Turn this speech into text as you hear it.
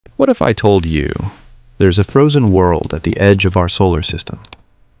What if I told you there's a frozen world at the edge of our solar system?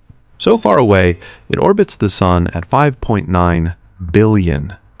 So far away, it orbits the Sun at 5.9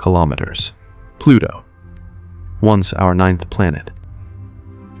 billion kilometers. Pluto, once our 9th planet.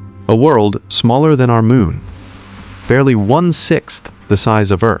 A world smaller than our moon, barely 1/6 the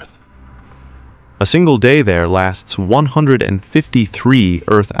size of Earth. A single day there lasts 153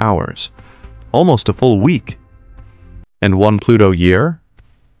 Earth hours, almost a full week. And one Pluto year?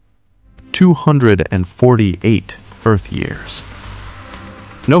 248 Earth years.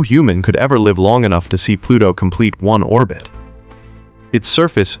 No human could ever live long enough to see Pluto complete one orbit. Its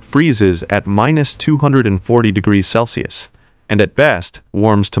surface freezes at -240 degrees Celsius, and at best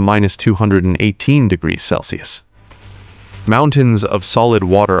warms to -218 degrees Celsius. Mountains of solid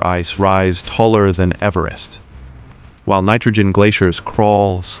water ice rise taller than Everest, while nitrogen glaciers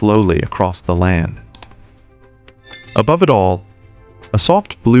crawl slowly across the land. Above it all, a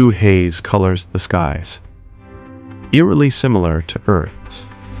soft blue haze colors the skies, eerily similar to Earth's.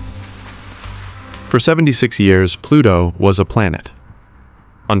 For 76 years, Pluto was a planet,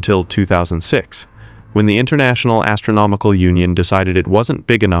 until 2006, when the International Astronomical Union decided it wasn't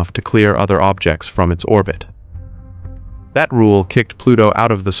big enough to clear other objects from its orbit. That rule kicked Pluto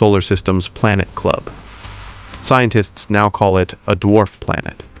out of the solar system's planet club. Scientists now call it a dwarf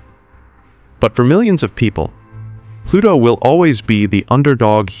planet. But for millions of people, Pluto will always be the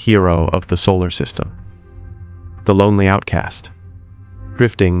underdog hero of the solar system. The lonely outcast,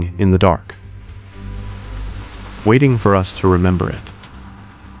 drifting in the dark, waiting for us to remember it.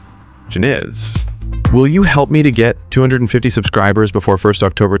 Janiz, will you help me to get 250 subscribers before 1st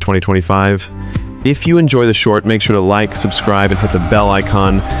October 2025? If you enjoy the short, make sure to like, subscribe, and hit the bell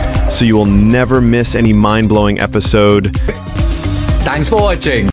icon so you will never miss any mind-blowing episode. Thanks for watching.